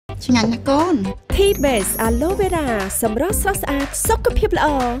ឆ្ងាញ់ណាស់កូន T-Base Aloe Vera សម្រស់ស្រស់ស្អាតសុខភាពល្អ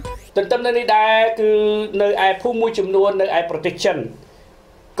ទន្ទឹមនឹងនេះដែរគឺនៅឯភូមិមួយចំនួននៅឯប្រទេសចិន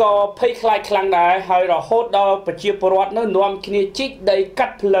ក៏ភ័យខ្លាចខ្លាំងដែរហើយរហូតដល់ប្រជាពលរដ្ឋនៅនាំគ្នាជីកដីកា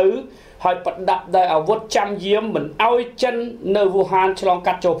ត់ផ្លូវហើយប្រដាប់ដោយអាវុធចាំយាមមិនឲ្យចិននៅវូហានឆ្លង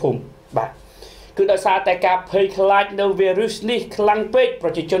កាត់ចូលភូមិបាទគឺដោយសារតែការភ័យខ្លាចនៅវីរុសនេះខ្លាំងពេកប្រ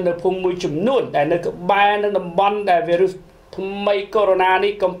ជាជននៅភូមិមួយចំនួនដែលនៅក្បែរនឹងតំបន់ដែលវីរុសថ្មីកូវីដ -19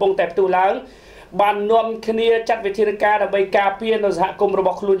 នេះកំពុងតែផ្ទុះឡើងបាននាំគ្នាចាត់វិធានការដើម្បីការពារនៅសហគមន៍រប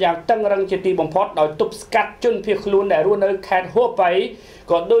ស់ខ្លួនយ៉ាងតឹងរ៉ឹងជាទីបំផុតដោយទប់ស្កាត់ជនភៀសខ្លួនដែលរស់នៅខេត្តហួបៃ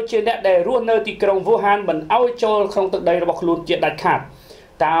ក៏ដូចជាអ្នកដែលរស់នៅទីក្រុងវូហានមិនឲ្យចូលក្នុងទឹកដីរបស់ខ្លួនជាដាច់ខាត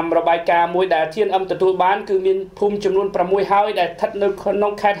តាមរបាយការណ៍មួយដែល TNM ទទួលបានគឺមានភូមិចំនួន6ហើយដែលស្ថិតនៅក្នុ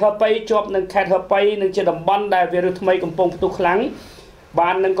ងខេត្តហួបៃជាប់នឹងខេត្តហួបៃនិងជាតំបន់ដែលវីរុសថ្មីកំពុងផ្ទុះខ្លាំង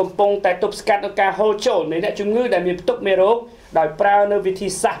បាននឹងកំពុងតែទប់ស្កាត់ការហូរចូលនៃអ្នកជំងឺដែលមានផ្ទុកមេរោគដោយប្រើនៅវិធី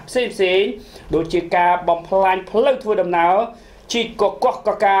សាស្ត្រផ្សេងៗដូចជាការបំផ្លាញផ្លូវធ្វើដំណើរជីកកកក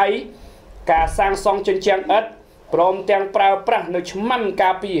កាយការសាងសង់ជញ្ជាំងឥដ្ឋព្រមទាំងប្រើប្រាស់នៅឆ្មាំកា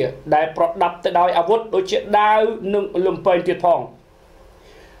រពារដែលប្រដាប់ទៅដោយអាវុធដូចជាដាវនិងលំពែងទៀតផង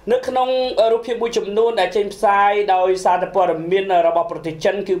នៅក្នុងរូបភាពមួយចំនួនដែលចេញផ្សាយដោយសារព័ត៌មានរបស់ប្រទេស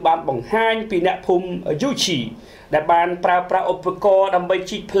ចិនគឺបានបង្ហាញពីអ្នកភូមិយូឈីដែលបានប្រើប្រាស់ឧបករណ៍ដើម្បី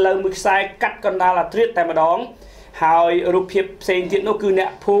ជីកផ្លូវមួយខ្សែកាត់កណ្ដាលអាធ្រាត្រតែម្ដងហើយរូបភាពផ្សេងទៀតនោះគឺអ្នក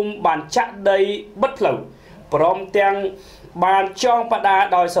ភូមិបានចាក់ដីបិទផ្លូវព្រមទាំងបានចងបដា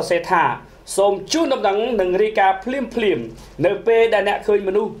ដោយសរសេរថាសូមជូនដំណឹងនិងរាយការណ៍ភ្លាមនៅពេលដែលអ្នកឃើញម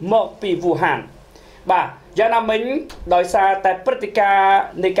នុស្សមកពីវូហានបាទយ៉ាងណាមិញដោយសារតែព្រឹត្តិការណ៍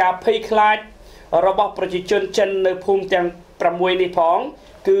នៃការភ័យខ្លាចរបស់ប្រជាជនចិននៅភូមិទាំង6នេះផង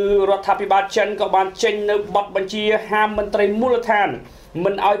គឺរដ្ឋាភិបាលចិនក៏បានចេញនៅបទបញ្ជាហាមមន្ត្រីមូលដ្ឋាន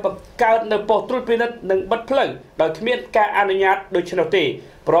មិនឲ្យបង្កើតនៅប៉ុស្តិ៍ត្រួតពិនិត្យនិងបិទផ្លូវដោយគ្មានការអនុញ្ញាតដូច្នោះទេ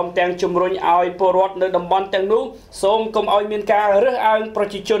ព្រមទាំងជំរុញឲ្យពលរដ្ឋនៅតំបន់ទាំងនោះសូមកុំឲ្យមានការរើសអើងប្រ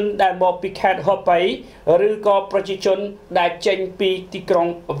ជាជនដែលមកពីខេត្តហូបៃឬក៏ប្រជាជនដែលចេញពីទីក្រុង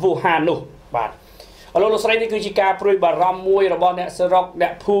វូហាននោះបាទលោកស្រីនេះគឺជាការព្រួយបារម្ភមួយរបស់អ្នកស្រុកអ្ន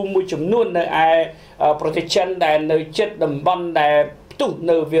កភូមិមួយចំនួននៅឯប្រទេសចិនដែលនៅជិតតំបន់ដែលផ្ទុះ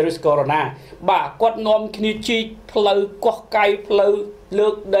នៅវីរុសកូវីដ -19 បាទគាត់នាំគ្នាជីកផ្លូវកោះកៃផ្លូវលើ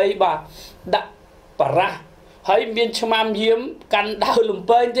កដីបាទដាក់បារះហើយមានឆ្មាំយាមកាន់ដាវលំ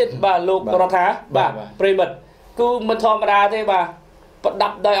ពែងទៀតបាទលោករដ្ឋាបាទប្រិមិត្តគឺមិនធម្មតាទេបាទប្រដា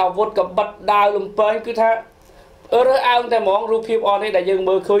ប់ដោយអាវុធកបិតដាវលំពែងគឺថារើសអើងតែហ្មងរូបភាពអននេះដែលយើង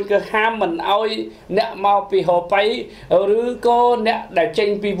មើលឃើញគឺហាមមិនអោយអ្នកមកពីហូបៃឬក៏អ្នកដែលចេញ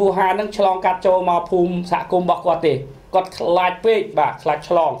ពីវូហាននឹងឆ្លងកាត់ចូលមកភូមិសហគមន៍របស់គាត់ទេគាត់ខ្លាចពេកបាទខ្លាច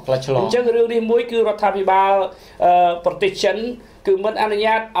ឆ្លងអញ្ចឹងរឿងនេះមួយគឺរដ្ឋាភិបាលប្រទេសចិនគឺមិនអនុញ្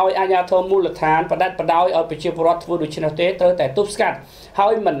ញាតឲ្យអាជ្ញាធរមូលដ្ឋានបដិបដោយឲ្យប្រជាពលរដ្ឋធ្វើដូច្នេះទេត្រូវតែទប់ស្កាត់ហើ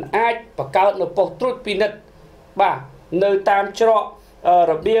យមិនអាចបង្កើតនៅប៉ុស្តិ៍ត្រួតពិនិត្យបាទនៅតាមច្រក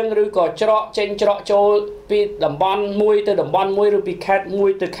របៀងឬក៏ច្រកចេញច្រកចូលពីតំបន់មួយទៅតំបន់មួយឬពីខេត្តមួយ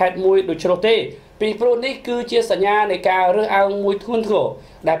ទៅខេត្តមួយដូច្នោះទេពីព្រោះនេះគឺជាសញ្ញានៃការរើសអើងមួយធ្ងន់ធ្ងរ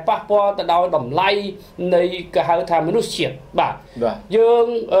ដែលប៉ះពាល់ទៅដល់តម្លៃនៃគេហៅថាមនុស្សជាតិបាទយើង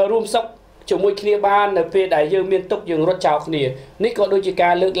រួមសុខជាមួយគ្នាបាននៅពេលដែលយើងមានទុកយើងរត់ចោលគ្នានេះក៏ដូចជាកា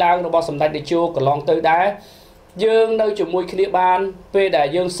រលើកឡើងរបស់សម្ដេចតេជោកន្លងទៅដែរយើងនៅជាមួយគ្នាបានពេលដែល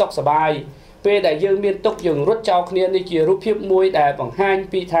យើងសុខសប្បាយពេលដែលយើងមានទុកយើងរត់ចោលគ្នានេះជារូបភាពមួយដែលបង្ហាញ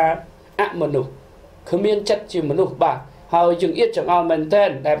ពីថាអមនុស្សគ្មានចិត្តជាមនុស្សបាទហើយយើងអៀតចង្អុលមែនទែន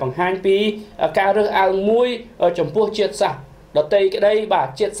ដែលបង្ហាញពីការរើសអើងមួយចំពោះជាតិសាសន៍ដតីក្តីបាទ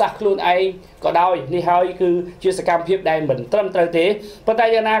ជាតិសាសន៍ខ្លួនឯងក៏ដោយនេះហើយគឺជាសកម្មភាពដែលមិនត្រឹមត្រូវទេប៉ុន្តែ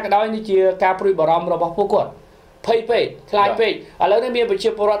យ៉ាងណាក៏ដោយនេះជាការព្រួយបារម្ភរបស់ពួកគាត់ភ័យពេកខ្លាចពេកឥឡូវនេះមានប្រជា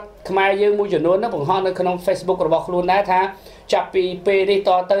ពលរដ្ឋខ្មែរយើងមួយចំនួនហ្នឹងបង្ហោះនៅក្នុង Facebook របស់ខ្លួនដែរថាចាប់ពីពេលនេះត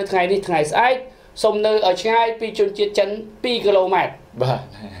ទៅថ្ងៃនេះថ្ងៃស្អែកសូមនៅឲ្យឆ្ងាយពីជនជាតិចិន2គីឡូម៉ែត្របា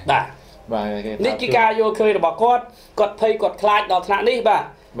ទនេះគឺការយល់ឃើញរបស់គាត់ភ័យគាត់ខ្លាចដល់ថ្នាក់នេះបាទ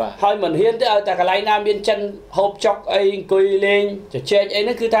ហើយមិនហ៊ានទេឲ្យតែកន្លែងណាមានចិនហូបចុកអីអង្គុយលេងជជែកអីហ្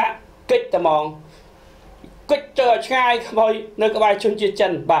នឹងគឺថាកិច្ចតែហ្មងកិច្ចទៅឲ្យឆ្ងាយខ្មោចនៅក្បែរជនជាតិចិ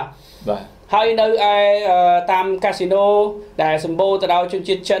នបាទហើយនៅឯតាមកាស៊ីណូដែលសម្បូរទៅដោយជន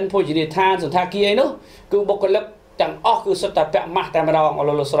ជាតិចិនភោជនីយដ្ឋានសន្តាគារអីនោះគឺបុគ្គលិកទាំងអស់គឺសុទ្ធតែពាក់ម៉ាស់តែម្ដង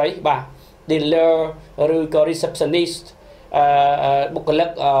លោកស្រីបាទ dealer ឬក៏ receptionist បុគ្គលិក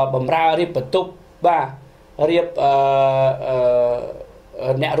បម្រើរៀបបន្ទប់បាទរៀប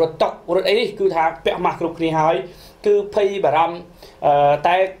អ្នករត់តុករត់អីនេះគឺថាពាក់ម៉ាស់គ្រប់គ្នាហើយគឺភ័យបារម្ភ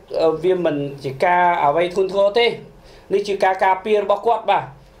តែវាមិនជាការអ្វីធ្ងន់ធ្ងរទេនេះជាការការពាររបស់គាត់បាទ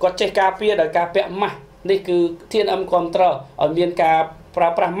គាត់ចេះការពារដោយការពាក់ម៉ាស់នេះគឺTNM គ្រប់ត្រឲ្យមានការ ប្រើ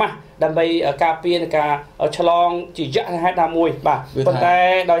ប្រាស់ម៉ាស់ដើម្បីការពារនៃការឆ្លងជាយៈហេតុណាមួយបាទប៉ុន្តែ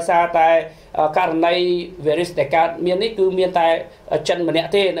ដោយសារតែករណី virus ដែលកើតមាននេះគឺមានតែចិនម្នាក់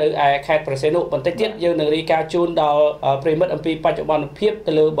ទេនៅឯខេត្តប្រសេនុបន្តិចទៀតយើងនឹងរាយការណ៍ជូនដល់ប្រិមិត្តអំពីបច្ចុប្បន្នភាព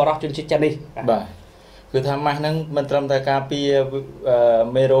ទៅលើបរិសុទ្ធជនជាតិចិននេះបាទគឺថាម៉ាស់ហ្នឹងមិនត្រឹមតែការពារ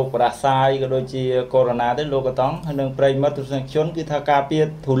មេរោគផ្ដាសាយក៏ដូចជាកូវីដ ទេលោកកតង់ហើយនឹងប្រិមិត្តទស្សនិកជនគឺថាការពារ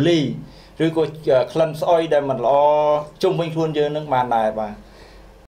ធូលីឬក៏ក្លិនស្អុយដែលមិនល្អជុំវិញខ្លួនយើងនឹងបានដែរបាទ